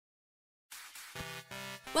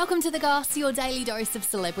Welcome to The Goss, your daily dose of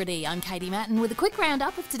celebrity. I'm Katie Matten with a quick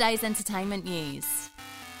roundup of today's entertainment news.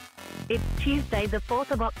 It's Tuesday, the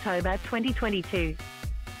 4th of October, 2022.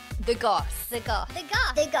 The Goss. The Goss. The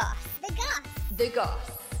Goss. The Goss. The Goss. The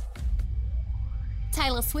Goss.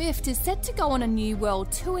 Taylor Swift is set to go on a new world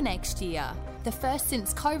tour next year, the first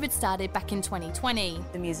since COVID started back in 2020.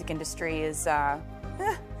 The music industry is,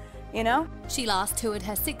 She last toured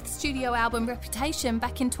her sixth studio album, Reputation,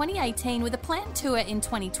 back in 2018 with a planned tour in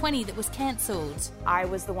 2020 that was cancelled. I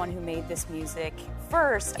was the one who made this music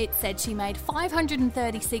first. It said she made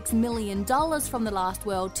 $536 million from the last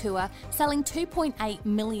world tour, selling 2.8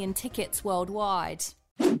 million tickets worldwide.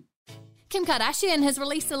 Kim Kardashian has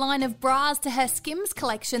released a line of bras to her Skims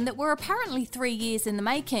collection that were apparently 3 years in the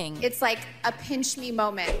making. It's like a pinch me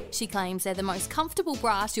moment. She claims they're the most comfortable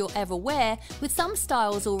bras you'll ever wear, with some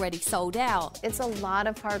styles already sold out. It's a lot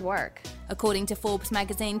of hard work. According to Forbes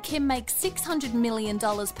magazine, Kim makes $600 million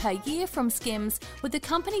per year from Skims, with the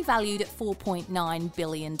company valued at $4.9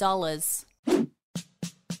 billion.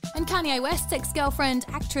 And Kanye West's ex-girlfriend,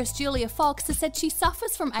 actress Julia Fox, has said she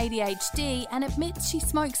suffers from ADHD and admits she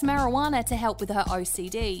smokes marijuana to help with her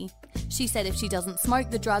OCD. She said if she doesn't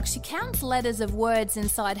smoke the drug, she counts letters of words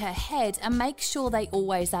inside her head and makes sure they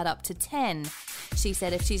always add up to 10. She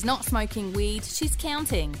said if she's not smoking weed, she's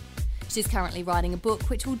counting. She's currently writing a book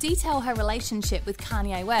which will detail her relationship with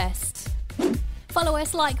Kanye West. Follow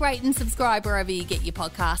us, like, rate and subscribe wherever you get your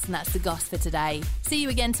podcasts, and that's The Goss for today. See you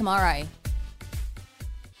again tomorrow.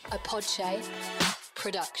 A Podshape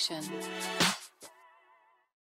production.